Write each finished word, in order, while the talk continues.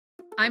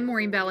I'm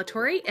Maureen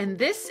Ballatori, and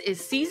this is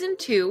Season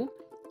 2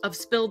 of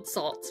Spilled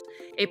Salt,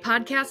 a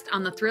podcast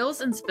on the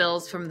thrills and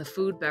spills from the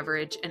food,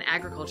 beverage, and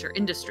agriculture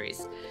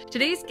industries.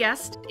 Today's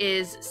guest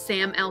is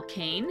Sam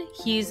Alcaine.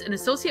 He's an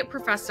associate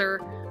professor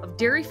of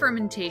dairy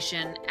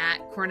fermentation at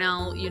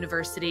Cornell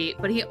University,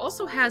 but he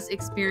also has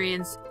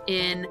experience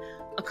in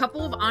a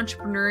couple of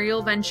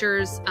entrepreneurial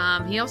ventures.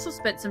 He also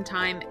spent some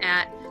time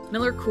at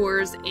Miller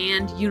Coors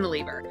and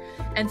Unilever.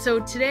 And so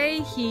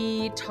today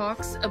he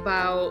talks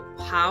about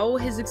how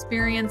his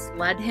experience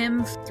led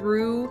him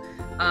through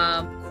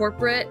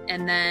corporate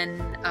and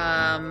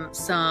then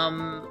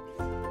some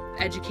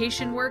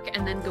education work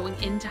and then going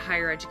into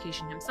higher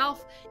education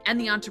himself and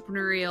the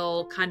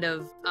entrepreneurial kind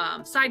of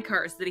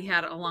sidecars that he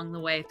had along the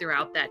way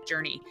throughout that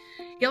journey.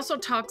 He also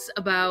talks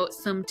about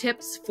some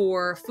tips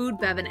for food,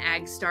 bev, and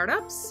ag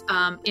startups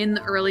in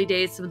the early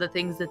days, some of the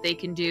things that they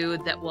can do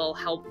that will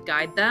help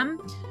guide them.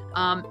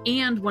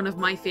 And one of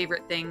my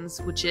favorite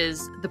things, which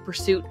is the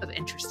pursuit of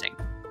interesting.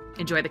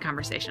 Enjoy the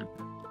conversation.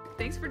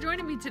 Thanks for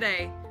joining me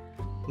today.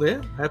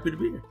 Yeah, happy to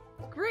be here.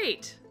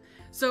 Great.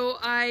 So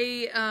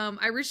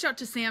I reached out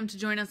to Sam to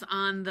join us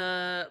on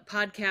the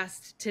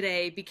podcast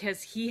today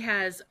because he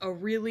has a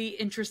really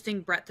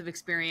interesting breadth of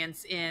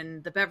experience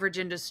in the beverage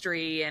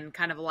industry and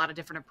kind of a lot of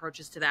different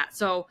approaches to that.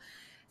 So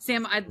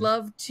Sam, I'd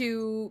love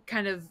to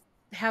kind of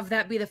have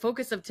that be the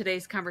focus of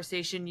today's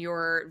conversation,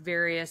 your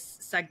various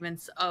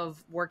segments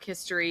of work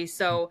history.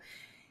 So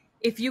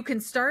if you can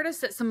start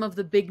us at some of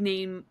the big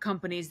name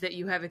companies that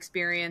you have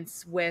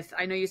experience with.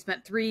 I know you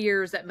spent 3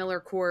 years at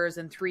Miller Coors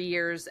and 3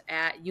 years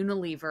at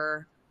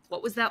Unilever.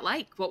 What was that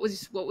like? What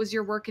was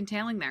your work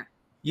entailing there?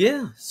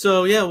 Yeah.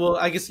 So, well,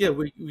 I guess,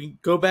 we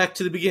go back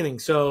to the beginning.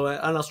 So,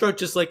 and I'll start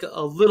just like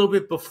a little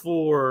bit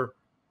before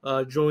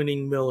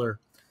joining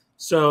Miller.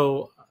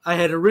 So I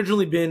had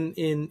originally been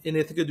in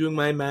Ithaca doing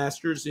my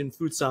master's in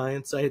food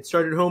science. I had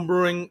started home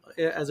brewing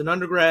as an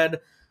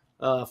undergrad.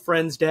 A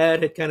friend's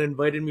dad had kind of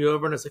invited me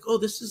over, and I was like, oh,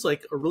 this is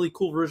like a really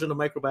cool version of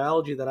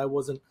microbiology that I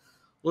wasn't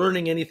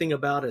learning anything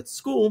about at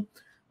school.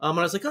 And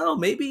I was like, oh,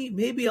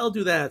 maybe I'll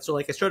do that. So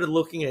like I started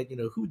looking at,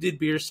 who did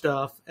beer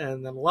stuff.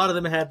 And then a lot of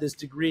them had this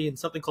degree in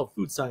something called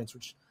food science,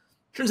 which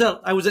turns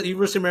out I was at the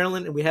University of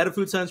Maryland and we had a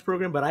food science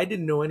program, but I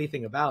didn't know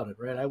anything about it,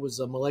 right? I was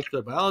a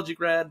molecular biology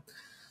grad.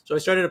 So I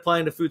started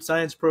applying to food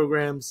science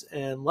programs,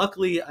 and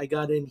luckily I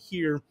got in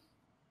here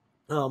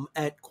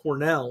at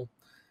Cornell.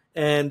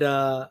 And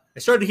I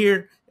started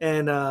here,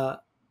 and the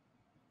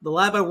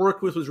lab I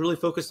worked with was really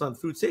focused on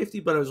food safety,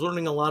 but I was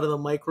learning a lot of the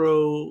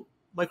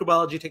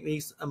microbiology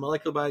techniques and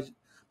molecular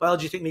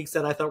biology techniques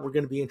that I thought were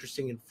going to be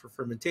interesting for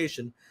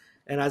fermentation.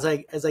 And as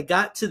I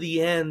got to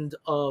the end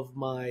of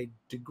my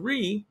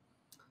degree,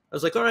 I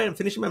was like, all right, I'm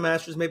finishing my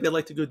master's. Maybe I'd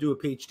like to go do a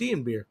PhD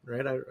in beer,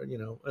 right?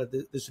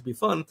 This would be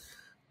fun.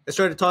 I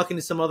started talking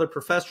to some other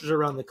professors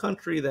around the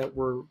country that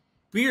were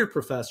beer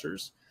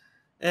professors,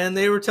 and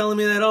they were telling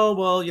me that, oh,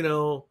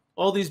 well,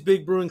 all these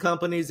big brewing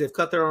companies, they've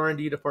cut their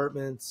R&D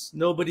departments.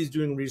 Nobody's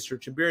doing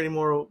research in beer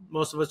anymore.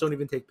 Most of us don't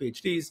even take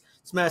PhDs.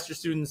 It's master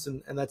students,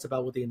 and that's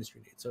about what the industry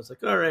needs. So I was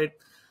like, all right,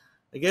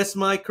 I guess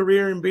my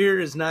career in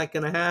beer is not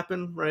going to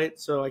happen, right?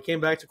 So I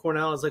came back to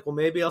Cornell. I was like, well,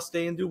 maybe I'll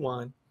stay and do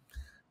wine.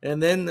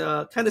 And then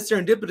kind of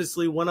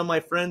serendipitously, one of my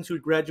friends who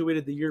had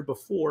graduated the year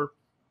before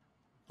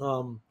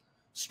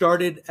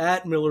started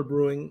at Miller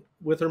Brewing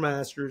with her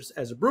master's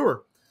as a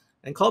brewer,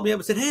 and called me up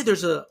and said, hey,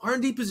 there's a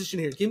R&D position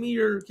here. Give me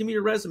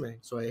your resume.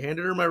 So I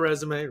handed her my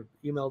resume, or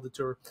emailed it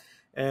to her.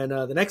 And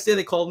the next day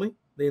they called me.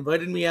 They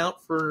invited me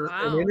out for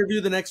an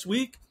interview the next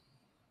week.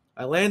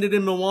 I landed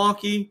in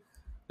Milwaukee.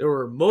 There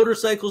were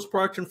motorcycles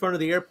parked in front of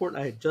the airport.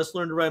 I had just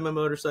learned to ride my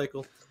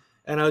motorcycle,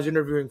 and I was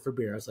interviewing for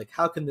beer. I was like,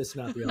 how can this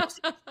not be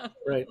awesome?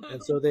 Right.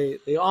 And so they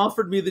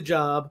offered me the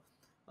job.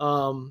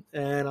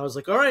 And I was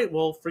like, all right,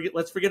 well,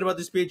 let's forget about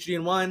this PhD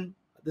in wine.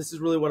 This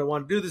is really what I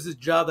want to do. This is a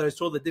job that I was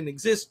told that didn't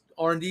exist.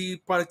 R&D,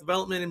 product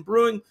development, and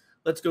brewing.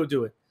 Let's go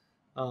do it.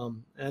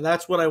 And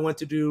that's what I went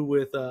to do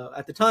with,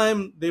 at the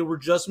time, they were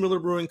just Miller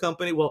Brewing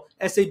Company. Well,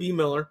 SAB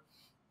Miller.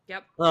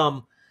 Yep.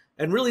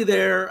 And really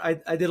there,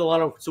 I did a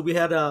lot of, so we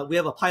have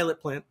a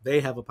pilot plant. They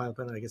have a pilot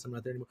plant. I guess I'm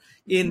not there anymore.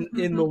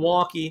 In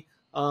Milwaukee,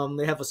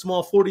 they have a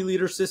small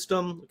 40-liter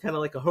system, kind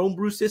of like a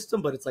homebrew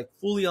system, but it's like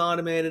fully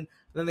automated. And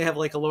then they have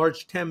like a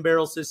large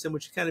 10-barrel system,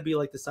 which kind of be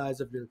like the size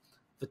of the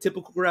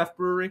typical craft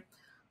brewery.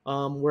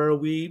 Where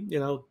we,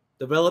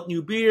 develop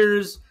new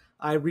beers.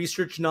 I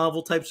research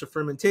novel types of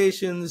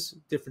fermentations,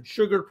 different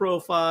sugar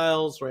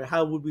profiles, right?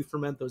 How would we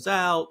ferment those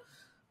out?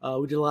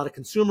 We did a lot of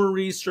consumer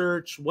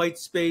research, white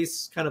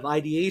space kind of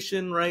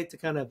ideation, right? To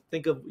kind of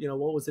think of,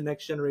 what was the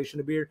next generation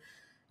of beer.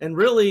 And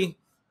really,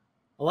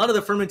 a lot of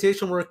the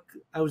fermentation work,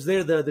 I was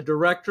there, the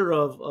director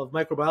of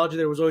microbiology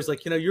there was always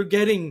like, you're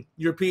getting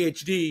your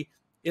PhD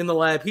in the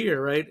lab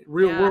here, right?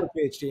 Real world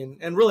PhD.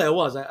 And really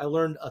I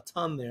learned a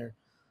ton there.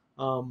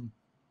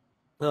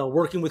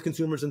 Working with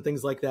consumers and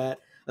things like that.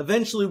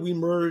 Eventually, we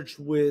merged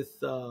with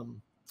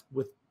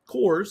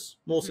Coors,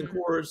 Molson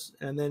Coors,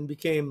 and then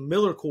became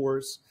Miller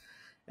Coors.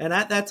 And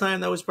at that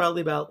time, that was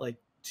probably about like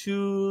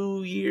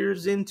 2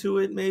 years into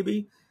it,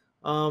 maybe.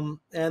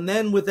 And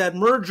then with that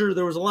merger,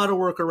 there was a lot of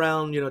work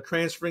around,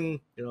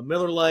 transferring,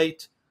 Miller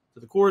Lite to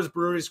the Coors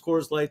breweries,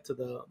 Coors Light to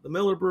the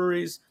Miller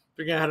breweries,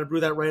 figuring out how to brew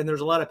that right. And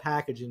there's a lot of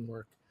packaging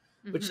work,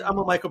 which I'm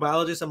a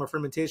microbiologist. I'm a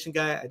fermentation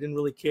guy. I didn't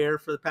really care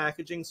for the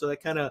packaging. So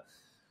that kind of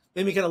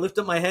made me kind of lift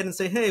up my head and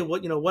say, hey,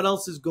 what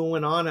else is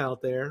going on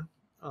out there?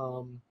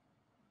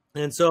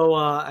 And so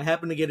I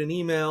happened to get an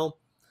email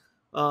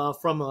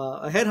from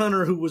a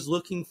headhunter who was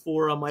looking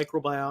for a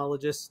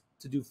microbiologist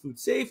to do food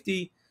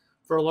safety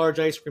for a large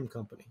ice cream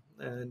company.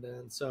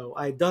 And so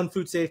I had done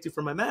food safety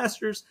for my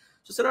master's.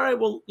 So I said, all right,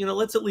 well,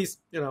 let's at least,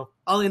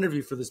 I'll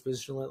interview for this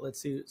position.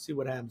 Let's see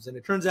what happens. And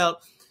it turns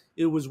out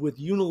it was with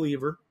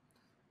Unilever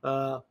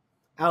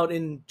out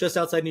in just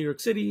outside New York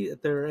City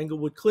at their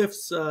Englewood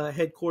Cliffs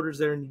headquarters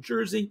there in New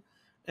Jersey.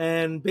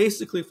 And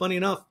basically, funny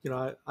enough,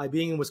 I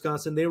being in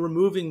Wisconsin, they were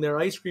moving their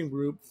ice cream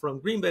group from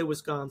Green Bay,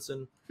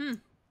 Wisconsin,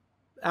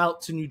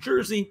 out to New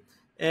Jersey.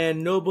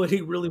 And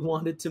nobody really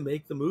wanted to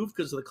make the move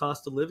because of the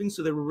cost of living.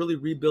 So they were really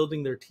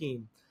rebuilding their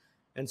team.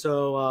 And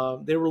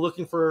so they were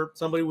looking for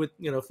somebody with,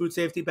 food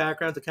safety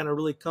background to kind of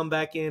really come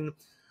back in,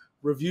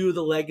 review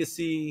the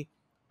legacy,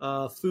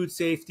 food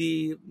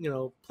safety,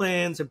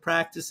 plans and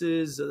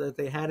practices that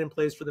they had in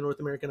place for the North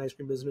American ice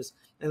cream business,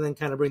 and then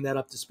kind of bring that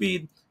up to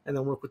speed and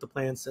then work with the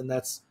plants. And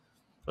I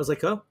was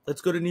like, oh,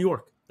 let's go to New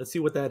York. Let's see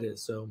what that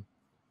is. So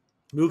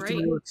moved to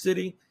New York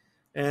City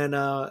and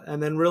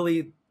then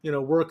really,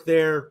 work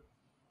there,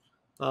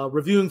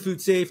 reviewing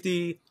food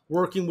safety,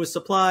 working with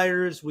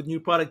suppliers, with new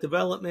product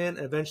development,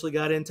 eventually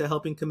got into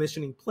helping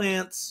commissioning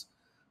plants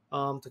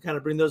to kind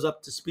of bring those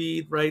up to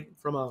speed, right,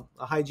 from a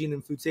hygiene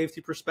and food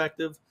safety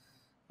perspective.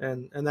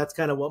 And that's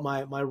kind of what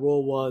my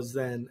role was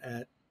then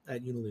at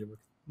Unilever.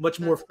 Much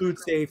more food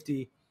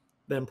safety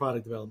than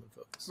product development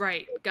focus.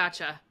 Right.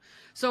 Gotcha.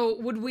 So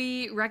would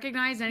we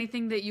recognize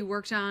anything that you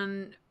worked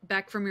on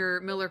back from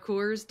your Miller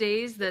Coors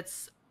days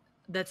that's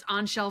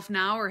on shelf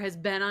now or has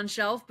been on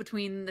shelf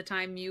between the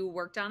time you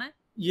worked on it?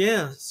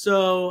 Yeah.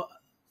 So,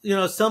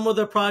 some of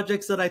the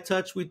projects that I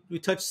touched, we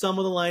touched some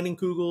of the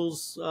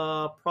Leinenkugel's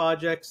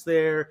projects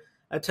there.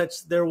 I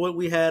touched there what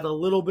we had a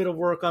little bit of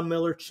work on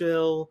Miller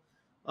Chill.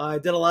 I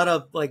did a lot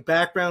of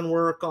background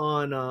work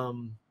on,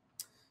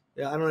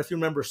 I don't know if you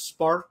remember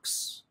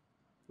Sparks,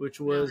 which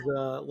was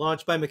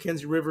launched by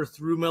Mackenzie River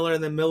through Miller,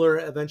 and then Miller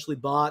eventually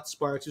bought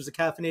Sparks. It was a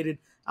caffeinated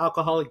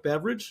alcoholic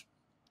beverage.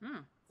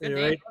 Good name.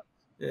 Right?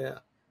 Yeah.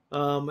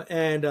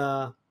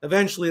 And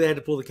eventually they had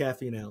to pull the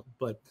caffeine out.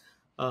 But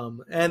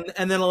and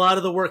then a lot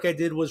of the work I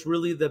did was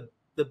really the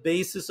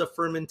basis of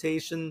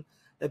fermentation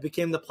that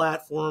became the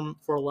platform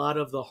for a lot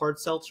of the hard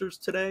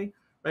seltzers today.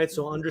 Right.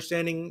 So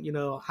understanding,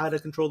 how to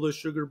control those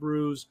sugar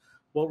brews,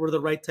 what were the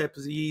right types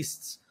of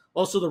yeasts,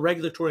 also the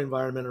regulatory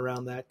environment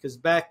around that. Because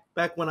back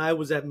when I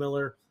was at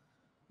Miller,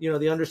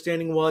 the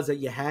understanding was that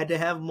you had to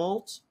have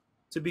malt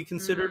to be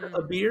considered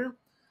a beer.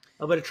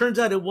 But it turns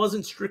out it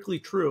wasn't strictly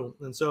true.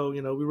 And so,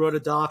 we wrote a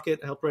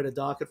docket, helped write a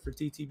docket for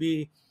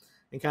TTB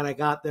and kind of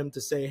got them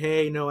to say,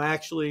 hey, no,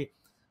 actually,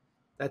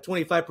 that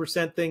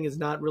 25% thing is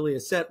not really a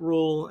set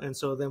rule. And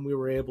so then we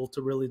were able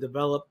to really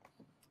develop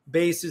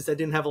bases that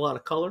didn't have a lot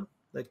of color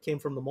that came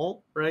from the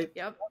malt, right?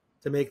 Yep.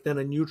 To make then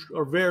a neutral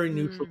or very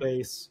neutral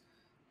base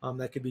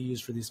that could be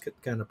used for these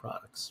kind of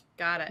products.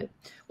 Got it.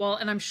 Well,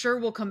 and I'm sure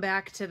we'll come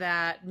back to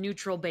that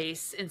neutral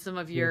base in some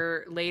of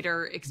your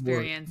later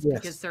experience,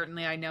 because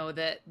certainly I know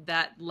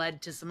that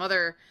led to some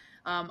other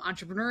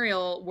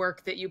entrepreneurial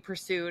work that you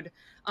pursued.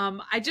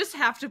 I just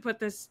have to put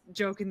this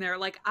joke in there.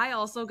 I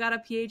also got a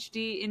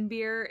PhD in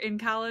beer in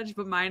college,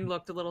 but mine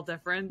looked a little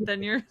different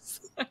than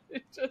yours.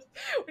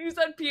 When you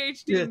said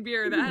PhD in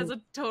beer, that has a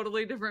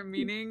totally different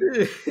meaning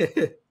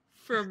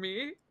for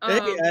me.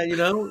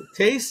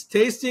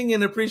 Tasting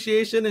and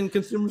appreciation and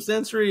consumer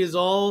sensory is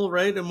all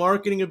right, and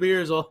marketing of beer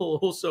is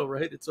also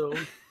right. Its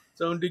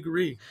own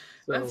degree.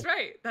 So.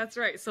 That's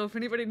right. So if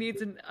anybody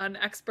needs an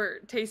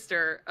expert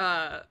taster,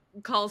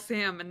 call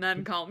Sam and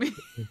then call me.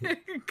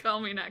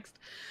 Call me next.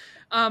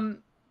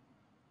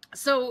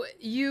 So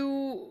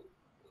you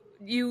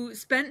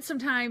spent some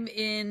time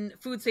in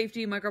food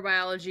safety,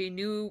 microbiology,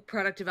 new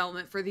product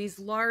development for these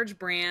large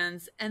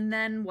brands, and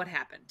then what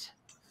happened?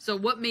 So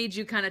what made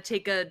you kind of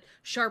take a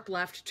sharp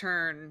left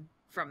turn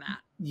from that?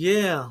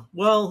 Yeah.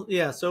 Well,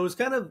 yeah. So it was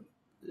kind of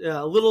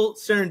a little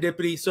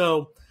serendipity.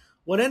 So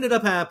what ended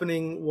up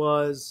happening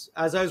was,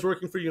 as I was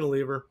working for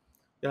Unilever,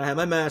 I had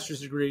my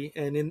master's degree,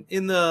 and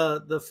in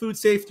the food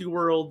safety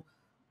world,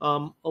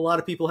 a lot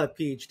of people have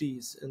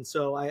PhDs. And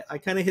so I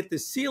kind of hit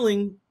this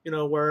ceiling,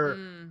 where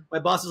my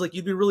boss is like,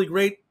 you'd be really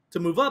great to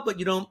move up, but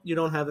you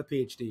don't have a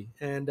PhD.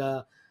 And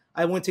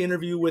I went to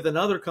interview with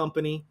another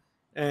company,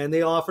 and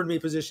they offered me a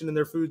position in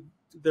their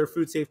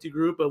food safety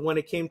group. But when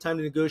it came time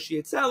to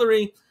negotiate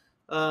salary,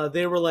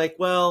 they were like,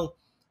 well,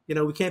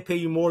 we can't pay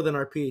you more than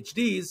our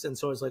PhDs. And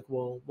so I was like,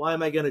 well, why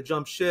am I going to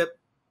jump ship,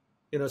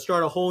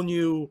 start a whole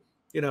new,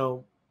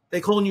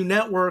 whole new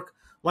network?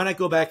 Why not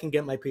go back and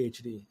get my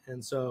PhD?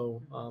 And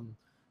so,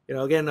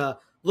 again,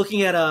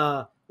 looking at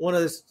one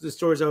of the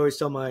stories I always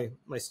tell my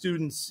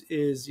students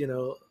is,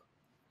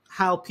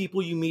 how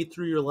people you meet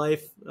through your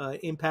life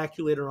impact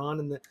you later on,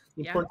 and the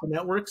importance of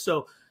network.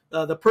 So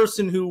the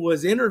person who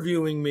was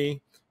interviewing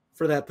me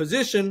for that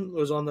position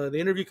was on the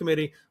interview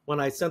committee. When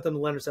I sent them the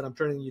letter, said I'm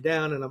turning you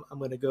down, and I'm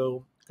going to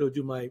go look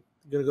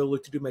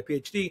to do my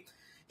PhD.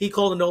 He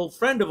called an old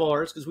friend of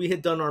ours because we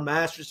had done our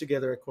master's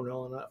together at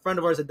Cornell, and a friend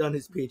of ours had done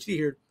his PhD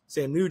here,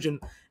 Sam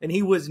Nugent, and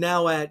he was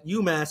now at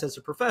UMass as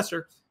a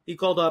professor. He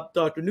called up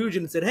Dr.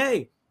 Nugent and said,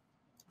 "Hey,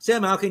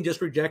 Sam Alcaine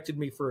just rejected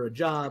me for a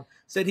job,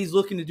 said he's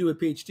looking to do a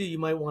PhD. You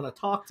might want to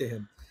talk to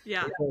him."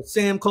 Yeah. So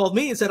Sam called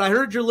me and said, "I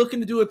heard you're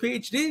looking to do a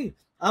PhD.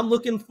 I'm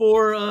looking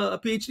for a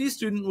PhD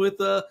student with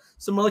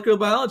some molecular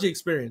biology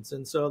experience."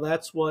 And so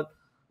that's what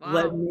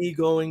led me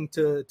going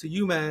to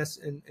UMass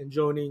and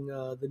joining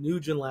the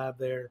Nugent lab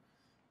there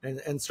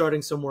and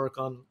starting some work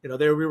on,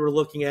 there we were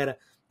looking at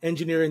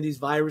engineering these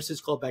viruses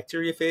called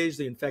bacteriophage.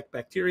 They infect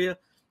bacteria,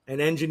 and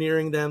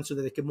engineering them so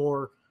that they could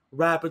more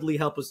rapidly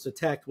help us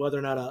detect whether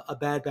or not a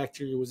bad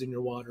bacteria was in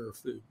your water or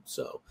food.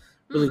 So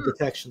really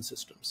detection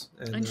systems.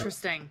 And,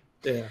 interesting.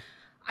 Yeah.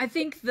 I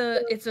think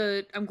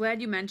I'm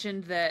glad you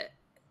mentioned that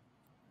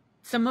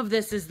some of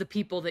this is the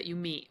people that you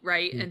meet,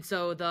 right? And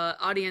so the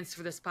audience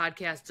for this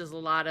podcast is a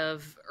lot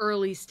of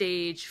early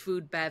stage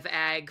food, bev,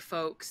 ag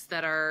folks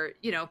that are,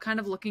 kind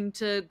of looking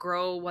to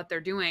grow what they're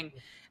doing.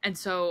 And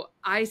so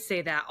I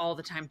say that all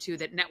the time too,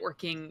 that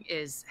networking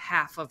is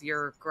half of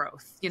your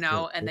growth,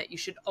 and that you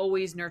should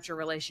always nurture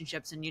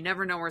relationships, and you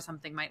never know where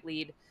something might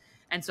lead.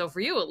 And so for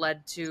you, it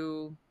led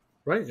to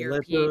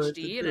your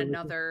PhD and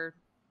another,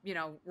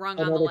 rung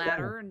on the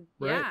ladder.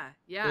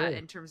 And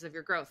in terms of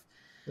your growth.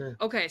 Yeah.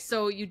 Okay,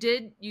 so you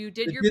did your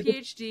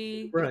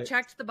PhD, you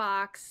checked the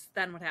box,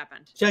 then what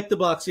happened? Check the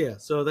box, yeah.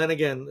 So then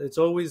again, it's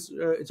always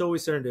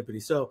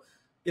serendipity. So,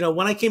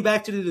 when I came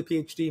back to do the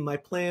PhD, my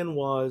plan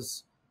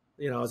was,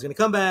 I was going to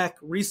come back,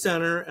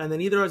 recenter, and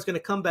then either I was going to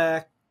come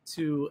back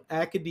to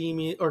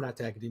academia, or not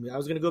to academia, I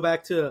was going to go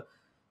back to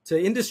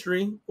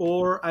industry,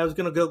 or I was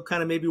going to go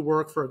kind of maybe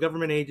work for a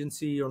government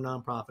agency or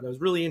nonprofit. I was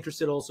really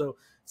interested also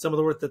some of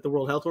the work that the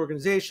World Health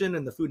Organization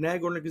and the Food and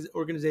Ag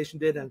Organization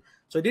did. And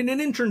so I did an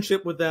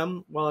internship with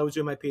them while I was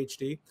doing my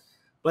PhD.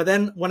 But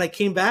then when I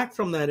came back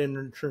from that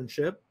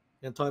internship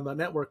and talking about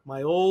network,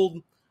 my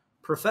old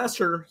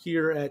professor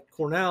here at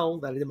Cornell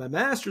that I did my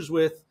master's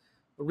with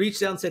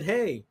reached out and said,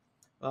 "Hey,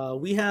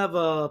 we have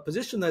a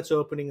position that's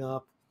opening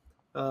up.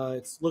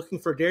 It's looking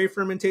for a dairy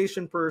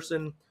fermentation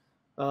person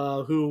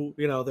who,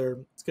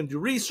 it's going to do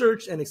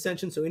research and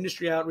extension, so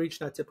industry outreach,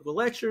 not typical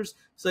lectures.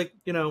 It's like,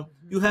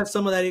 you have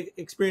some of that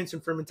experience in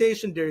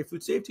fermentation, dairy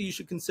food safety, you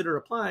should consider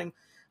applying."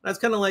 And I was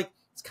kind of like,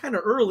 it's kind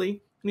of early.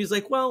 And he's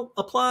like, "Well,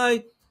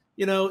 apply.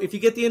 If you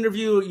get the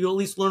interview, you'll at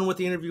least learn what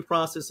the interview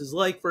process is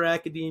like for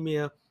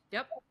academia."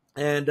 Yep.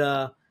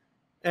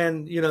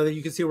 And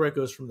you can see where it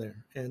goes from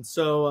there. And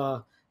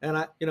so,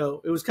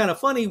 it was kind of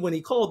funny when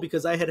he called,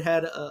 because I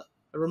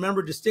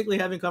remember distinctly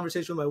having a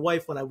conversation with my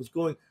wife when I was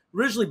going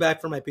originally back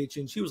for my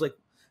PhD, and she was like,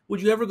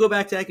 "Would you ever go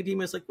back to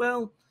academia?" It's like,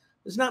 "Well,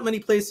 there's not many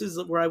places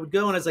where I would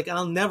go." And I was like,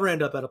 "I'll never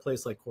end up at a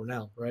place like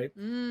Cornell," right?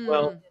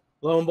 Well,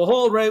 lo and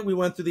behold, right, we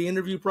went through the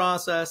interview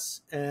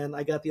process, and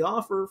I got the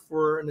offer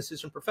for an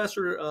assistant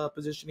professor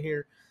position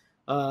here.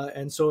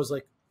 And so I was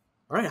like,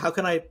 all right, how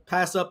can I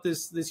pass up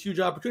this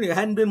huge opportunity? It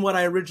hadn't been what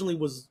I originally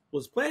was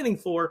planning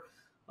for,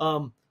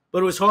 but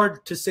it was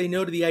hard to say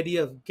no to the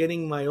idea of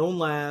getting my own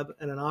lab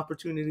and an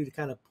opportunity to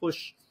kind of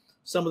push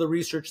some of the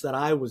research that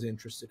I was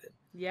interested in.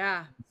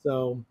 Yeah.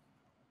 So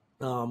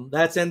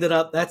that's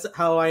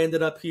how I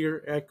ended up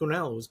here at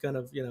Cornell. It was kind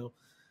of,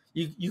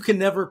 you can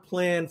never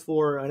plan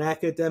for an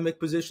academic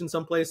position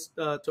someplace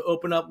to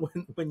open up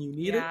when you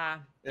need it.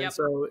 And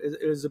so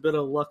it was a bit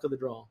of luck of the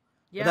draw.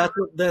 Yeah. But that's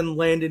what then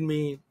landed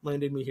me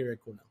here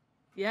at Cornell.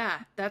 Yeah,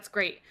 that's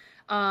great.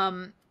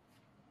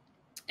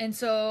 And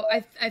so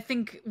I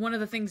think one of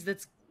the things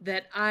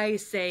that I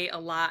say a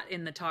lot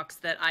in the talks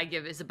that I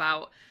give is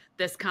about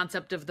this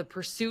concept of the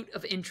pursuit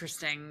of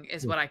interesting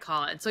is what I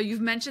call it. And so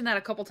you've mentioned that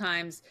a couple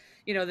times,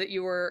 that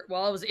you were,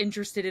 I was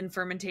interested in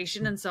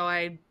fermentation. And so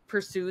I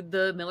pursued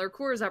the Miller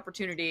Coors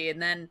opportunity.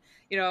 And then,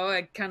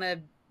 I kind of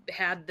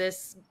had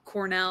this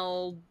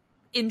Cornell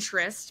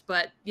interest,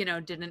 but,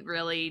 didn't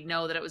really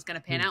know that it was going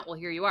to pan out. Well,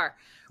 here you are.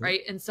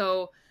 Right. And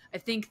so I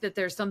think that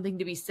there's something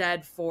to be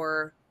said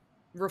for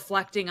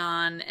reflecting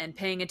on and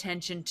paying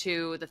attention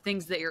to the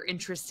things that you're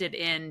interested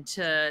in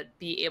to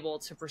be able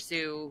to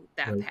pursue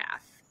that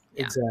path.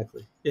 Yeah.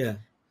 Exactly. Yeah.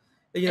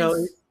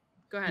 Go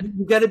ahead.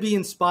 You got to be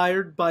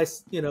inspired by,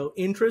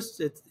 interests.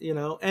 It's,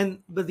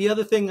 but the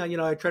other thing,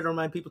 I try to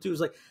remind people too,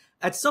 is like,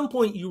 at some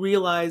point you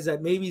realize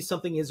that maybe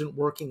something isn't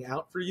working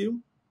out for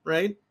you.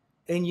 Right.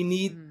 And you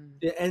need,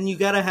 and you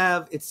got to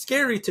have, it's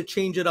scary to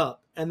change it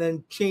up and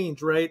then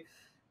change. Right.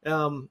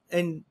 And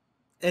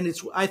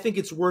I think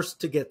it's worse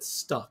to get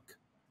stuck.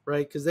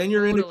 Right. Because then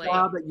you're in a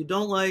job that you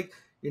don't like,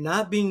 you're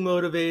not being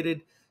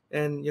motivated,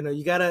 and,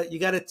 you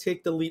gotta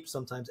take the leap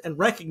sometimes and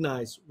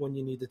recognize when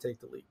you need to take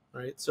the leap.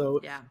 Right.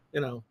 So,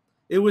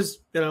 it was,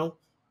 a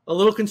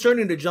little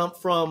concerning to jump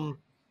from,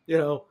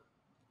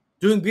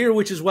 doing beer,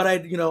 which is what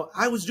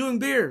I was doing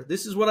beer.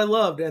 This is what I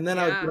loved. And then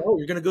Yeah.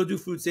 you're going to go do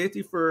food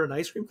safety for an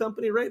ice cream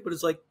company, right? But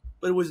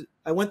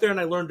I went there and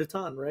I learned a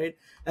ton, right?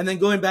 And then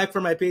going back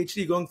for my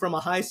PhD, going from a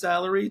high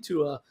salary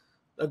to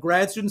a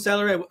grad student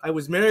salary, I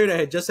was married.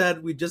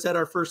 We just had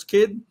our first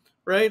kid,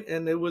 right?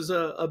 And it was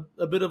a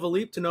bit of a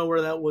leap to know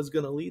where that was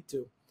going to lead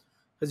to,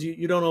 because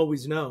you don't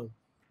always know,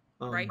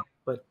 Right.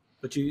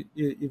 But you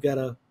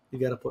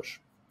gotta push.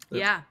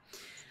 Yeah.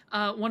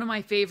 One of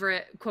my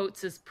favorite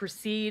quotes is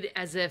proceed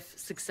as if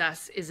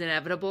success is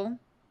inevitable.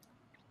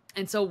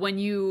 And so when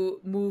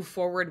you move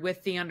forward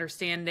with the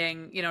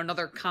understanding,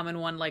 another common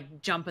one,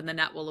 like jump and the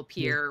net will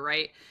appear,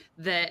 right?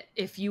 That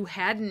if you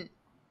hadn't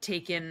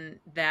taken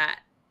that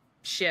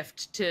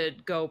shift to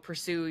go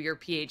pursue your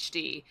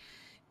PhD,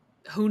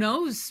 who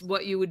knows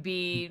what you would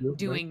be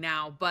doing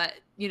now. But,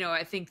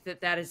 I think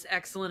that is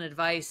excellent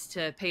advice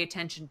to pay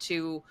attention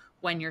to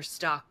when you're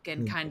stuck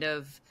and kind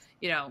of,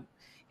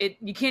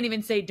 you can't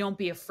even say don't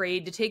be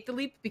afraid to take the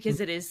leap, because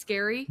it is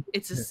scary.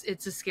 It's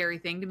a scary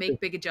thing to make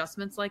big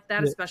adjustments like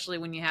that, especially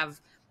when you have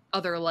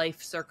other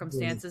life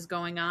circumstances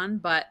going on.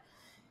 But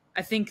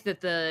I think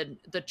that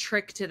the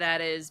trick to that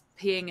is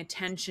paying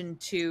attention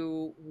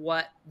to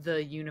what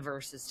the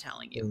universe is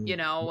telling you,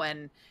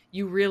 and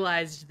you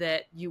realized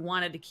that you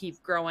wanted to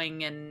keep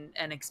growing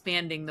and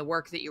expanding the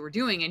work that you were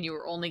doing, and you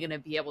were only going to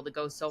be able to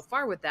go so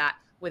far with that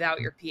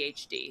without your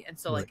PhD. And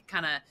so it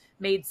kind of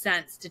made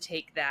sense to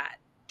take that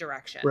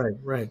direction.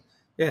 Right.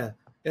 Yeah.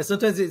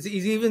 Sometimes it's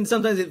easy. Even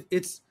sometimes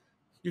it's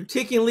you're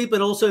taking a leap,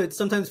 but also it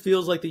sometimes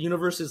feels like the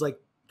universe is like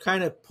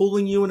kind of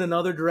pulling you in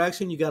another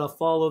direction. You got to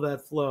follow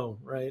that flow,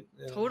 right?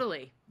 Yeah.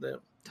 Totally. Yeah.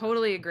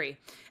 Totally agree.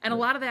 And a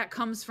lot of that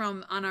comes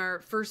from, on our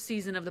first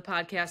season of the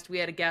podcast, we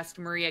had a guest,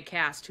 Maria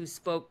Cast, who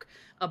spoke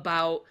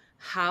about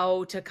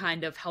how to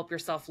kind of help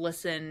yourself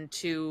listen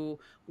to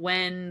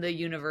when the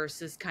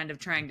universe is kind of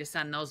trying to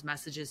send those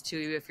messages to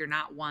you, if you're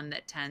not one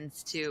that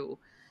tends to,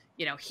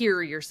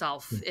 hear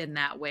yourself in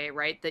that way,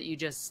 right? That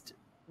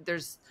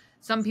there's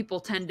some people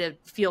tend to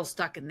feel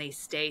stuck and they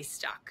stay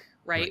stuck,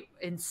 right?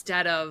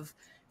 Instead of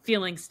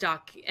feeling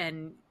stuck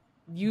and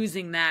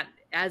using that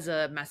as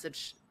a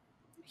message,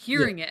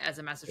 hearing it as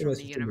a message from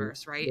the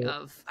universe, right?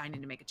 Of, I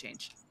need to make a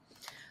change.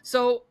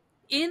 So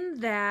in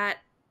that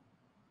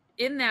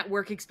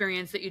work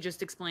experience that you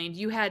just explained,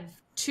 you had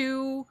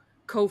 2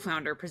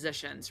 co-founder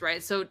positions,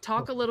 right? So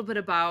talk a little bit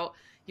about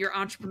your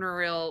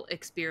entrepreneurial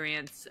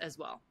experience as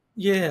well.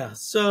 Yeah.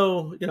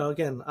 So,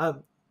 again,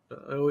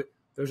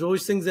 there's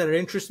always things that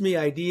interest me,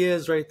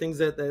 ideas, right? Things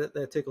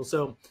that tickle.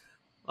 So,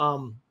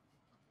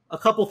 a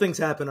couple things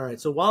happened. All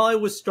right. So while I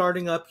was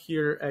starting up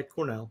here at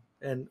Cornell,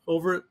 and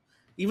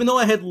even though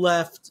I had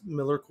left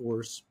Miller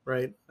Coors,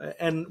 right?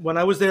 And when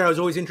I was there, I was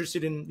always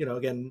interested in,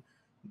 again,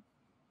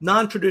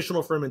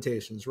 non-traditional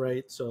fermentations,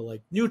 right? So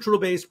like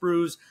neutral-based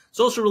brews. I was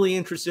also really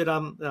interested.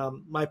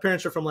 My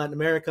parents are from Latin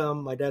America.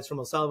 My dad's from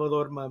El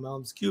Salvador. My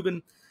mom's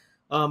Cuban.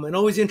 And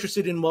always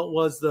interested in what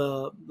was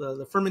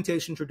the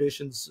fermentation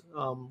traditions,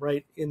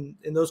 right, in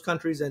those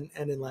countries and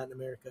in Latin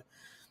America.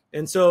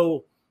 And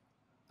so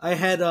I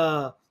had,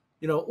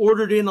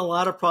 ordered in a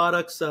lot of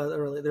products.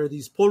 There are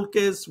these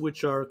pulques,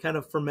 which are kind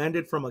of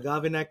fermented from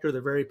agave nectar.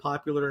 They're very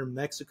popular in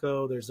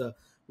Mexico. There's a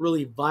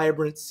really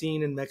vibrant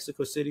scene in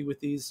Mexico City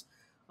with these.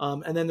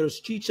 And then there's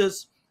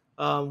chichas,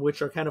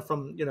 which are kind of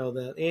from,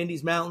 the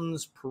Andes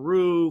Mountains,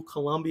 Peru,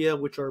 Colombia,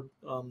 which are,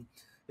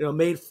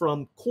 made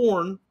from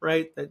corn,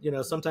 right?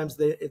 That, sometimes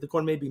the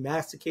corn may be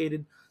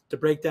masticated to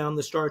break down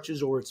the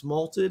starches, or it's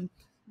malted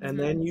and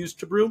then used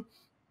to brew.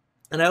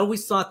 And I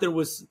always thought there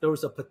was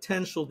a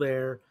potential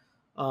there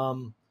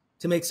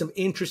to make some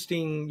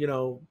interesting,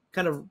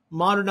 kind of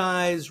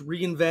modernize,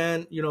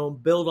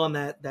 reinvent, build on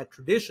that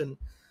tradition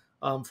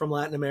from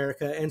Latin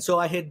America. And so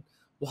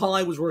while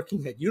I was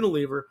working at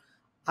Unilever,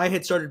 I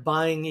had started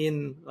buying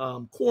in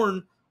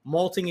corn,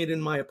 malting it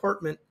in my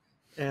apartment,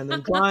 and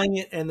then drying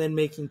it, and then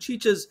making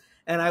chichas.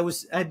 And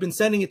I'd been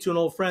sending it to an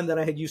old friend that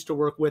I had used to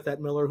work with at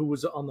Miller, who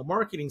was on the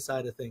marketing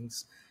side of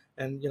things.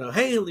 And,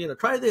 hey,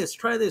 try this.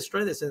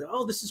 And,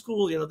 oh, this is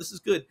cool. This is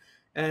good.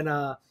 And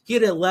he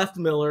had left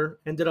Miller,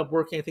 ended up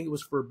working, I think it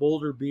was for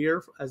Boulder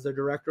Beer as their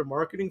director of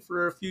marketing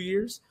for a few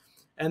years,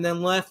 and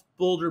then left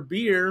Boulder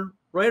Beer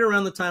right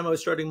around the time I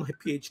was starting my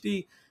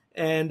PhD.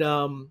 And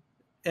a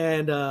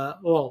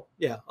little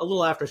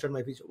after I started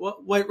my PhD,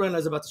 right when I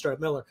was about to start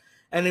at Miller.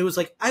 And it was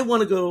like, I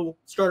want to go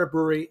start a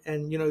brewery.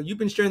 And, you've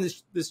been sharing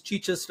this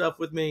chicha stuff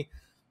with me.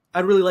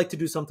 I'd really like to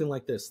do something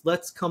like this.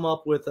 Let's come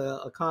up with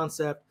a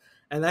concept.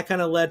 And that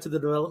kind of led to the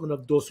development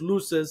of Dos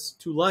Luces,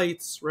 2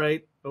 lights,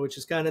 right? Which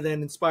is kind of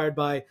then inspired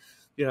by,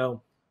 the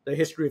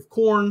history of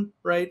corn,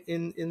 right,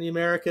 in the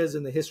Americas,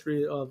 and the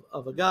history of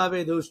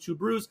agave, those 2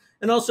 brews.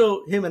 And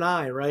also him and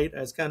I, right,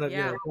 as kind of,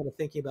 kind of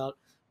thinking about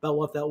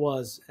what that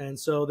was. And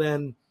so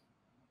then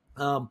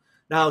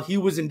now he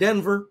was in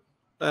Denver,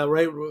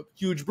 right,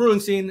 huge brewing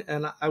scene.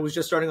 And I was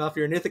just starting off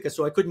here in Ithaca,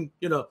 so I couldn't,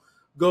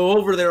 go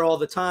over there all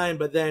the time.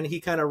 But then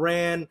he kind of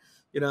ran,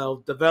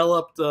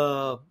 developed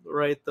the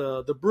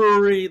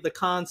brewery, the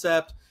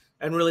concept,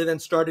 and really then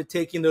started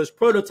taking those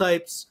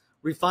prototypes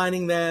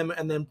refining them,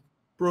 and then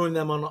brewing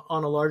them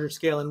on a larger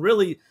scale, and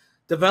really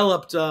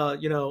developed,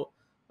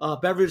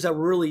 beverages that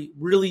were really,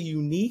 really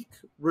unique,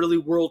 really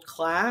world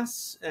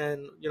class,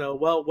 and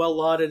well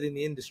lauded in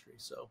the industry.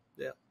 So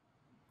yeah,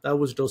 that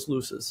was Dos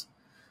Luces.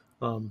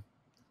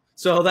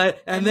 So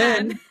that and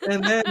then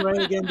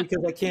right again,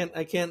 because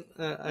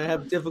I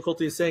have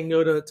difficulty saying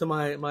no to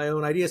my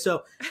own idea.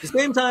 So at the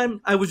same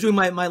time, I was doing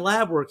my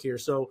lab work here.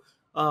 So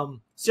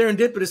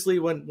serendipitously,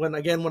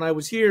 when I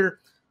was here,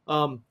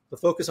 the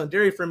focus on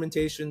dairy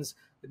fermentations,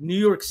 New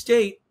York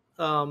State,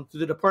 through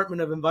the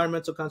Department of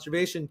Environmental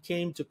Conservation,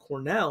 came to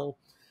Cornell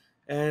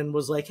and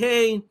was like,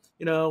 hey,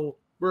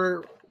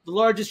 we're the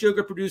largest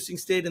yogurt producing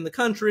state in the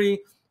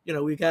country.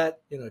 We got,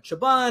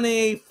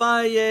 Chobani,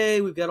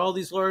 Faye, we've got all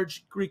these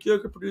large Greek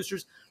yogurt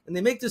producers, and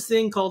they make this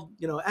thing called,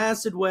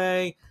 acid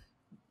whey.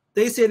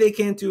 They say they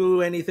can't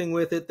do anything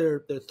with it.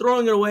 They're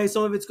throwing it away.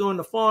 Some of it's going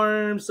to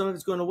farms, some of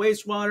it's going to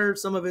wastewater,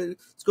 some of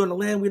it's going to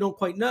land. We don't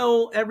quite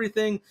know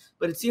everything,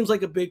 but it seems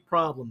like a big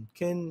problem.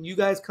 Can you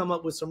guys come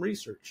up with some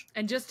research?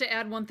 And just to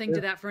add one thing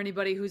to that for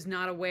anybody who's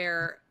not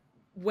aware,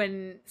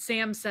 when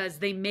Sam says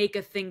they make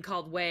a thing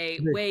called whey,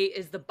 whey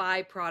is the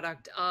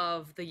byproduct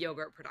of the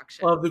yogurt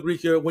production. Of the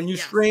Greek yogurt. When you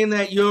strain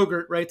that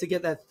yogurt, right, to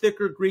get that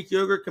thicker Greek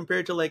yogurt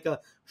compared to like a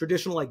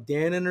traditional like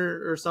Dannon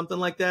or something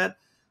like that,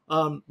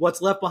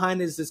 what's left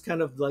behind is this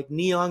kind of like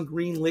neon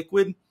green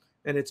liquid,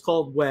 and it's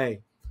called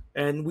whey.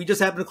 And we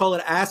just happen to call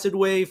it acid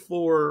whey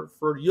for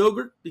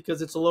yogurt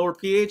because it's a lower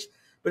pH,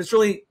 but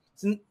it's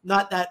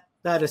not that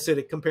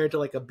acidic compared to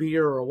like a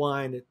beer or a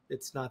wine.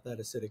 It's not that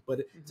acidic,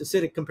 but it's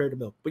acidic compared to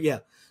milk. But yeah,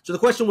 so the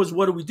question was,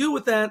 what do we do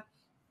with that?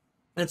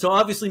 And so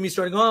obviously me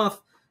starting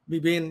off, me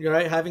being,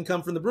 having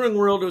come from the brewing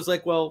world, it was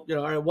like, well, all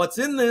right, what's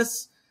in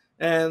this?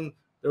 And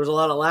there was a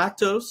lot of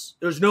lactose.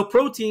 There was no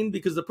protein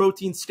because the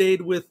protein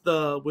stayed with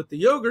the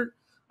yogurt.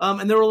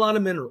 And there were a lot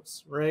of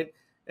minerals, right?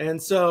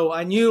 And so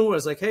I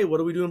was like, hey, what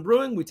do we do in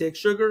brewing? We take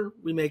sugar,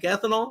 we make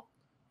ethanol,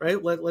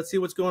 right? Let's see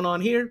what's going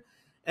on here.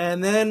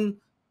 And then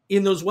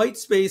in those white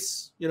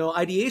space,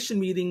 ideation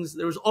meetings,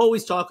 there was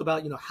always talk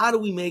about, how do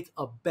we make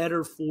a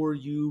better for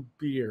you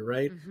beer,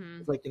 right?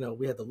 It's like,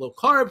 we had the low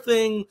carb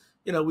thing.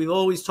 We've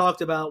always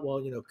talked about,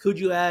 well, could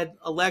you add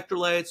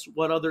electrolytes?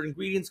 What other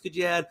ingredients could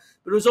you add?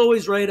 But it was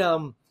always, right,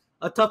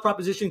 a tough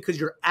proposition because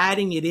you're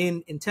adding it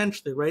in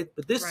intentionally, right?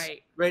 But this,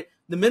 right,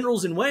 the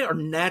minerals in whey are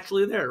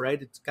naturally there,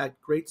 right? It's got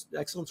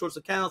excellent source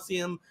of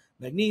calcium,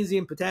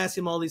 magnesium,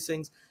 potassium, all these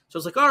things. So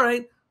it's like, all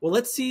right, well,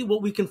 let's see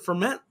what we can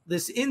ferment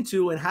this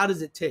into and how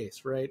does it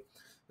taste, right?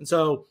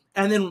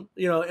 And then,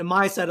 in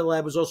my side of the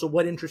lab was also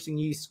what interesting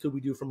yeasts could we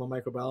do from a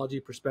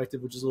microbiology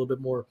perspective, which is a little bit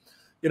more,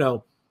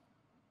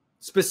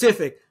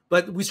 specific.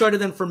 But we started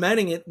then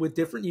fermenting it with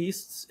different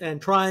yeasts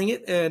and trying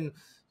it. And,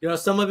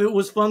 some of it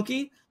was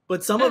funky,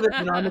 but some of it,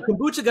 I'm a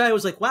kombucha guy, I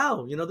was like,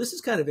 wow, this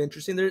is kind of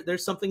interesting.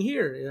 There's something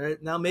here.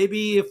 Right? Now,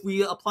 maybe if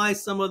we apply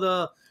some of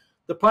the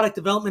product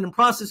development and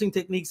processing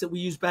techniques that we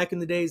used back in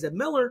the days at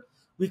Miller,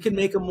 we can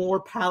make a more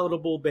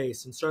palatable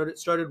base, and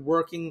started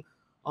working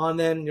on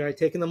then,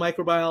 taking the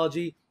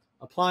microbiology,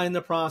 applying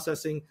the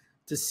processing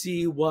to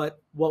see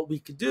what we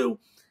could do.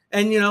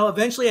 And,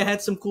 eventually I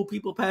had some cool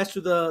people pass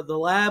through the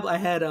lab. I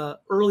had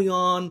early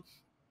on,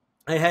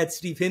 I had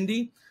Steve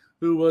Hindy,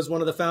 who was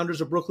one of the founders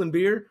of Brooklyn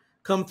Beer,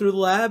 come through the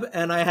lab,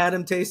 and I had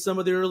him taste some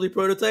of the early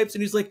prototypes.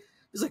 And he's like,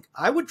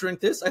 I would drink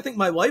this. I think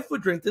my wife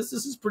would drink this.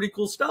 This is pretty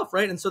cool stuff,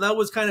 right? And so that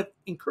was kind of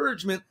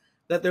encouragement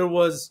that there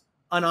was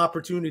an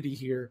opportunity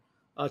here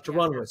to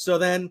run with. So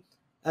then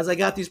as I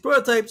got these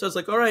prototypes, I was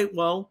like, all right,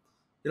 well,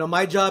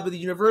 my job at the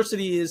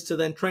university is to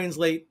then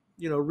translate,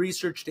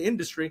 research to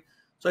industry.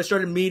 So I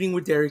started meeting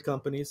with dairy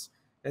companies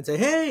and say,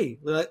 hey,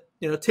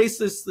 taste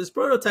this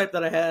prototype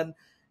that I had.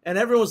 And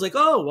everyone was like,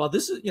 oh, well,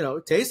 this is,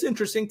 it tastes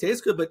interesting,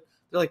 tastes good. But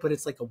they're like, but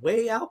it's like a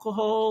whey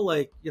alcohol.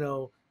 Like,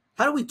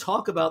 how do we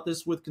talk about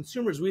this with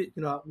consumers?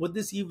 Would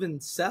this even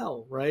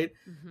sell, right?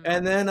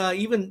 And then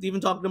even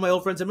talking to my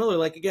old friends at Miller,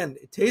 like, again,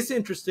 it tastes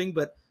interesting,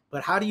 but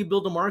how do you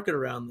build a market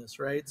around this,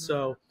 right?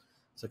 So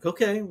it's like,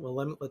 okay,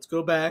 well, let's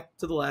go back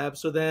to the lab.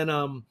 So then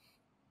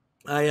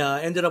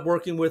I ended up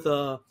working with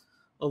a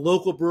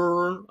local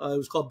brewer. It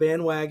was called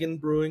Bandwagon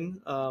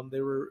Brewing.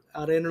 They were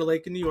out of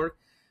Interlake in New York.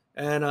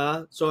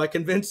 And so I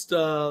convinced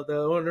the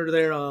owner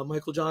there,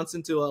 Michael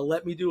Johnson, to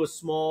let me do a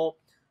small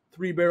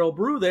 3-barrel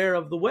brew there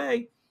of the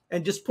whey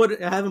and just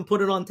have him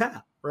put it on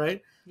tap,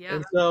 right? Yeah.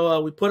 And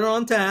so we put it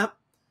on tap,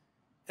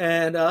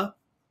 and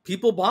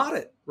people bought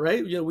it,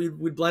 right?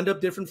 We'd blend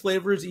up different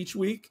flavors each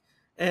week,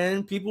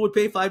 and people would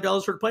pay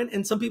 $5 for a pint,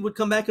 and some people would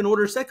come back and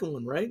order a second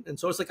one, right? And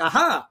so it's like,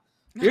 aha,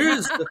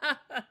 there's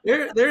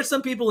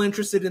some people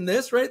interested in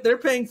this, right? They're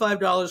paying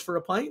 $5 for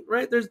a pint,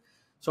 right?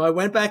 So I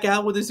went back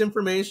out with this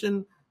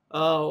information.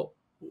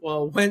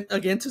 Went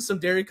again to some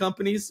dairy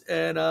companies,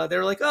 and they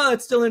were like, oh,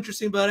 it's still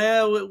interesting,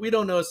 but we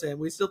don't know, Sam.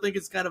 We still think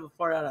it's kind of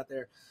far out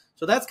there.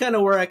 So that's kind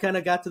of where I kind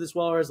of got to this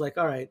wall where I was like,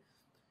 all right,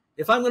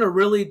 if I'm going to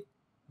really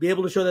be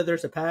able to show that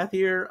there's a path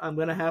here, I'm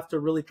going to have to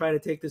really try to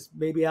take this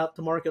maybe out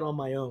to market on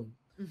my own.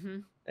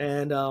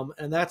 And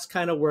that's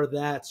kind of where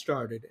that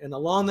started. And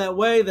along that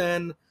way,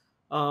 then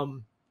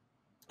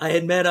I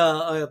had met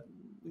a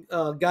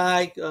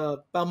guy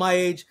about my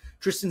age,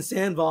 Tristan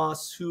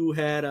Sandvoss, who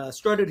had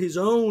started his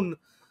own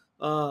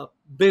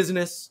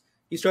business.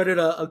 He started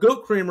a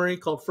goat creamery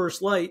called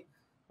First Light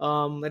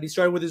that he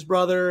started with his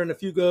brother and a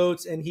few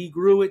goats, and he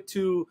grew it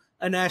to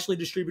a nationally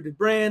distributed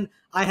brand.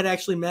 I had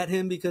actually met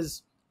him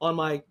because on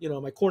my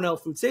Cornell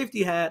food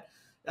safety hat,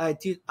 I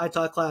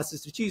taught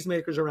classes to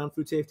cheesemakers around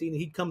food safety, and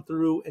he'd come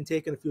through and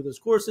taken a few of those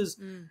courses.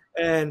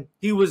 And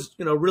he was,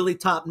 really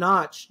top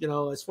notch.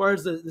 As far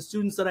as the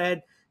students that I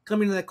had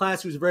coming to that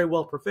class, he was very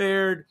well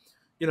prepared,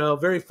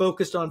 very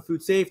focused on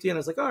food safety. And I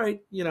was like, all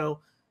right,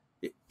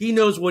 he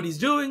knows what he's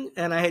doing.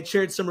 And I had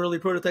shared some early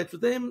prototypes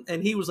with him,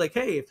 and he was like,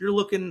 hey, if you're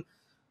looking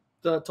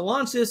to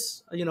launch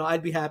this,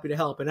 I'd be happy to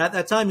help. And at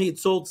that time, he had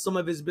sold some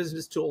of his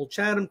business to Old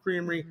Chatham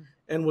Creamery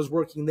and was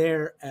working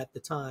there at the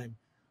time.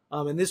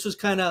 And this was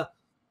kind of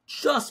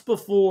just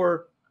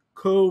before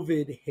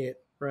COVID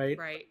hit, right?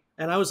 Right.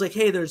 And I was like,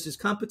 hey, there's this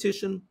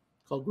competition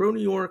called Grow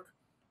New York.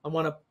 I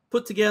want to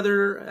put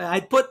together, I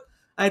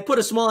had put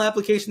a small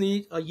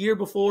application a year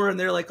before, and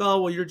they're like,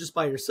 oh, well, you're just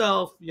by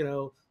yourself.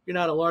 You're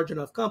not a large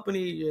enough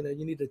company.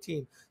 You need a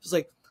team. Just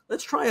like,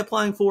 let's try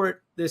applying for it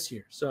this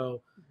year.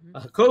 So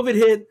COVID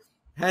hit,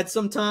 had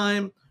some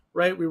time,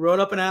 right? We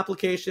wrote up an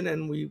application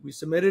and we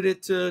submitted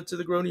it to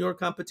the Grow New York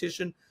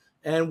competition,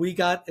 and we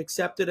got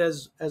accepted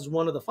as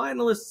one of the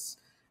finalists.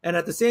 And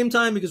at the same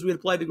time, because we had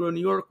applied to Grow New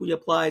York, we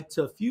applied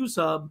to Fuse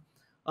Hub,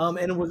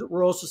 and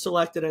we're also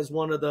selected as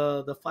one of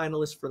the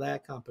finalists for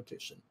that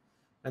competition.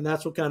 And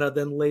that's what kind of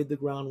then laid the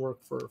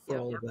groundwork for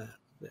all of that.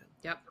 Yeah.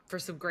 Yep, for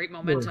some great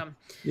momentum.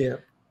 Yeah.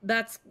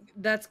 That's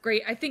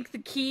great. I think the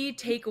key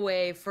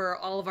takeaway for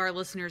all of our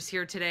listeners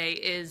here today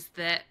is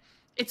that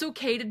it's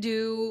okay to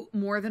do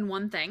more than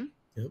one thing,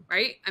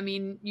 right? I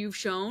mean, you've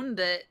shown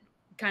that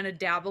kind of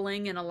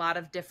dabbling in a lot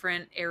of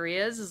different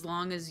areas, as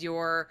long as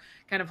you're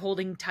kind of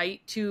holding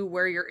tight to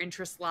where your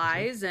interest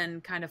lies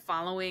and kind of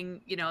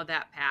following,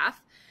 that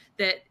path,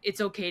 that it's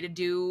okay to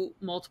do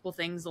multiple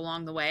things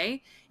along the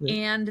way.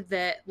 And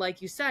that,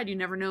 like you said, you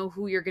never know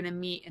who you're going to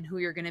meet and who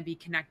you're going to be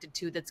connected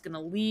to that's going to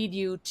lead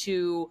you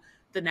to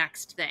the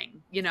next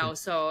thing,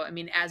 So, I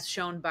mean, as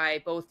shown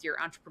by both your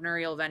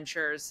entrepreneurial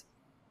ventures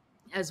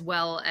as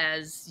well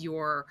as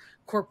your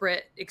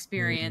corporate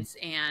experience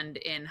and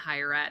in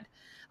higher ed.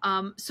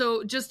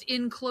 So just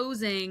in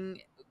closing,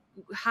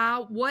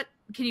 what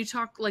can you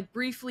talk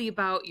briefly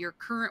about your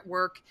current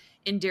work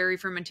in dairy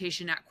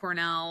fermentation at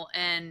Cornell,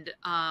 and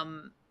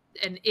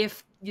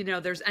if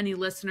there's any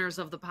listeners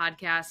of the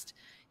podcast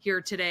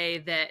here today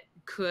that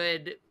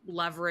could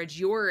leverage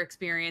your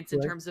experience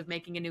in terms of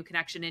making a new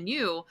connection in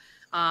you,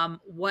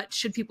 what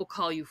should people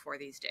call you for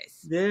these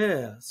days?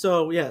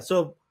 So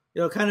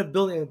kind of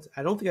building,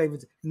 I don't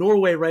think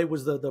Norway, right,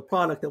 was the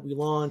product that we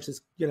launched.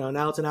 Is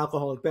now it's an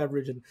alcoholic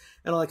beverage and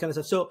all that kind of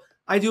stuff. So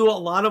I do a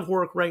lot of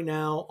work right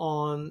now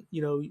on,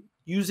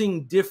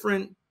 using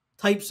different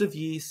types of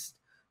yeast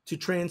to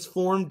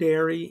transform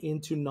dairy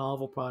into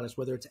novel products,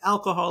 whether it's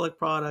alcoholic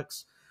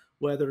products,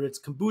 whether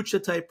it's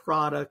kombucha type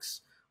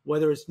products,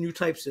 whether it's new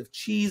types of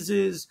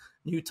cheeses,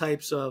 new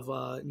types of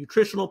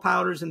nutritional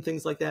powders and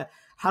things like that.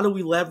 How do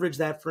we leverage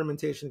that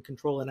fermentation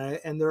control?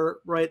 And there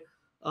are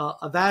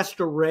a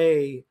vast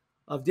array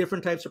of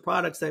different types of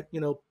products that,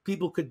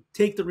 people could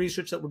take the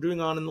research that we're doing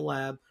in the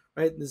lab,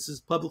 right? This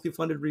is publicly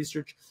funded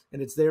research,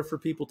 and it's there for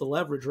people to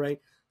leverage, right?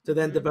 To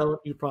then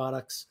develop new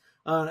products.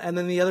 And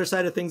then the other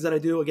side of things that I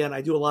do, again,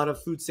 I do a lot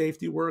of food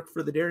safety work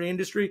for the dairy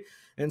industry.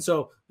 And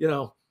so,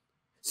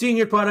 seeing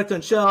your product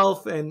on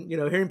shelf and,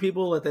 hearing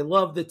people that they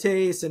love the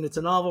taste and it's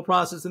a novel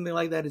process, something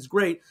like that is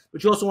great.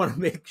 But you also want to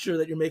make sure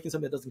that you're making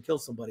something that doesn't kill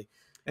somebody.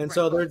 And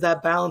so there's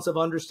that balance of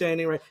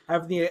understanding, right?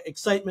 Having the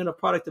excitement of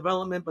product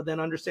development, but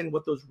then understanding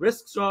what those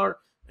risks are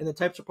and the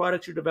types of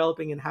products you're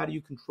developing and how do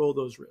you control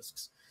those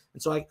risks.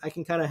 And so I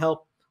can kind of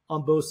help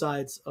on both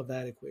sides of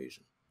that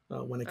equation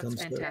when it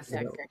comes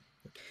fantastic. To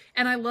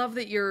and I love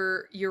that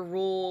your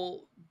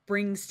role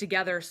brings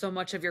together so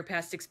much of your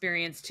past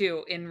experience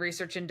too, in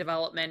research and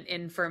development,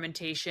 in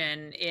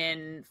fermentation,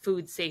 in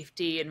food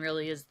safety, and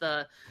really is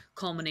the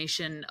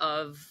culmination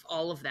of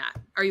all of that.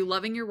 Are you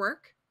loving your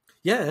work?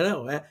 Yeah, I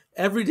know.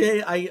 Every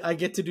day I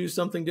get to do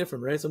something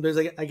different, right? Some days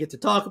I get to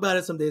talk about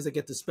it. Some days I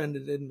get to spend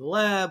it in the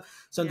lab.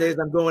 Some days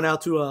I'm going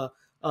out to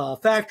a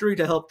factory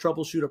to help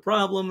troubleshoot a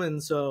problem.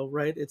 And so,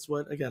 right, it's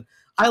again,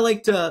 I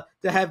like to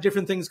have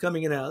different things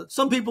coming in and out.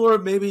 Some people are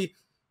maybe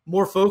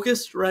more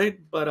focused, right?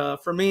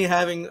 But for me,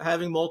 having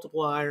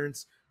multiple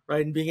irons,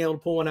 right, and being able to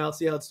pull one out,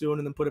 see how it's doing,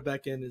 and then put it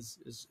back in is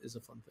a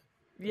fun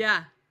thing.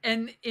 Yeah.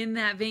 And in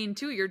that vein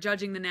too, you're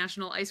judging the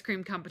national ice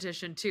cream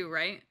competition too,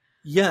 right?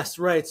 Yes,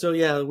 right. So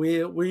yeah,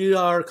 we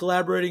are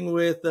collaborating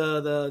with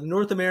the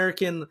North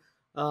American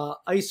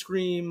Ice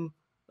Cream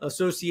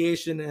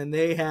Association, and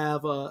they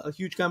have a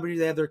huge company.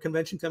 They have their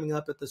convention coming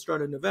up at the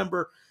start of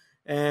November,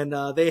 and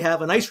they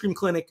have an ice cream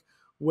clinic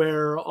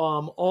where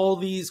all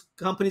these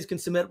companies can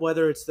submit,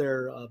 whether it's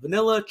their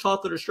vanilla,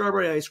 chocolate, or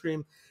strawberry ice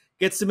cream,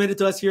 gets submitted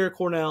to us here at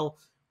Cornell.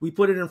 We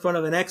put it in front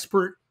of an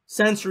expert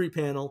sensory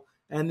panel,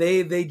 and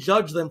they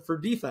judge them for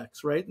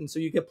defects, right? And so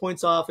you get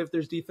points off if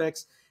there's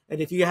defects.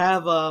 And if you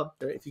have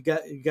if you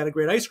got a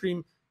great ice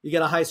cream, you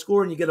get a high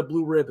score and you get a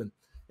blue ribbon.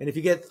 And if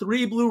you get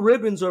 3 blue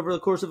ribbons over the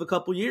course of a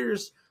couple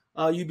years,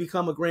 you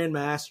become a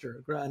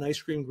grandmaster, an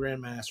ice cream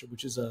grandmaster,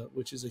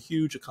 which is a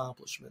huge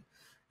accomplishment.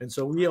 And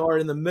so we are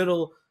in the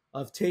middle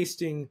of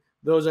tasting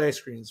those ice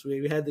creams.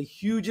 We had the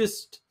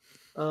hugest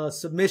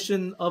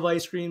submission of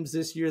ice creams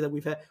this year that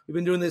we've had. We've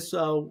been doing this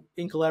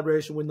in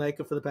collaboration with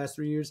NICA for the past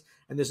 3 years,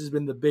 and this has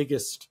been the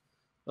biggest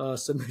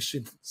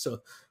submission. So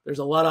there's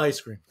a lot of ice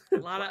cream. A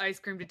lot of ice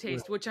cream to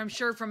taste, which I'm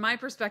sure from my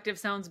perspective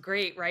sounds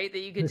great, right? That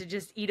you get to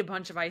just eat a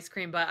bunch of ice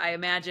cream, but I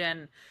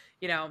imagine,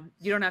 you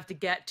don't have to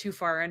get too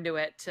far into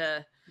it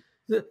to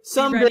be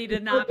ready to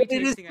not be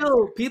tasting ice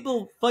cream.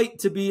 People fight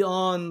to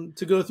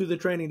go through the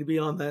training to be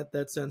on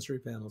that sensory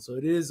panel. So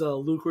it is a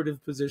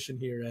lucrative position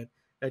here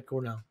at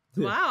Cornell.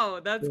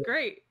 Wow, that's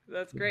great.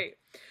 That's great.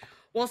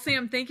 Well,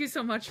 Sam, thank you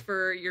so much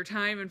for your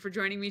time and for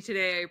joining me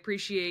today. I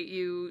appreciate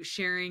you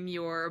sharing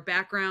your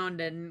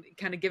background and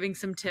kind of giving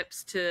some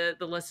tips to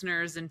the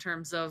listeners in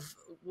terms of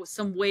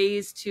some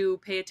ways to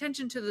pay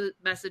attention to the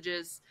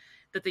messages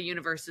that the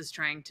universe is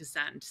trying to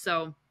send.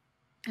 So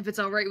if it's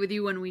all right with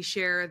you, when we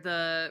share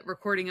the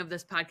recording of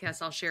this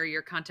podcast, I'll share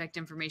your contact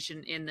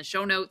information in the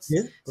show notes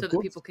so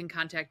that people can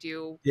contact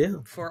you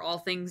for all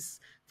things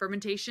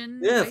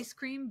fermentation, ice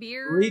cream,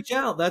 beer. Reach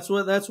out. That's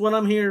what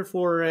I'm here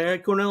for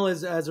at Cornell,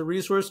 as a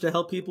resource to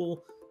help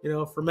people,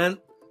 ferment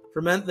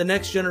the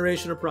next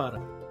generation of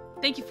product.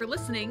 Thank you for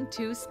listening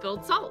to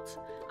Spilled Salt.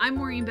 I'm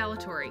Maureen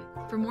Ballatori.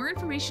 For more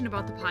information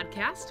about the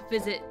podcast,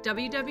 visit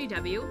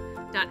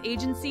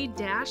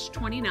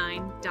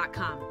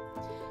www.agency-29.com.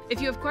 If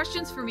you have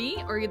questions for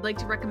me or you'd like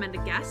to recommend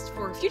a guest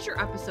for a future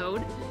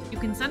episode, you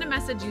can send a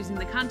message using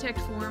the contact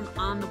form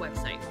on the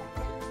website.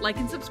 Like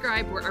and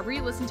subscribe wherever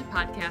you listen to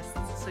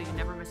podcasts so you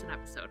never miss an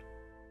episode.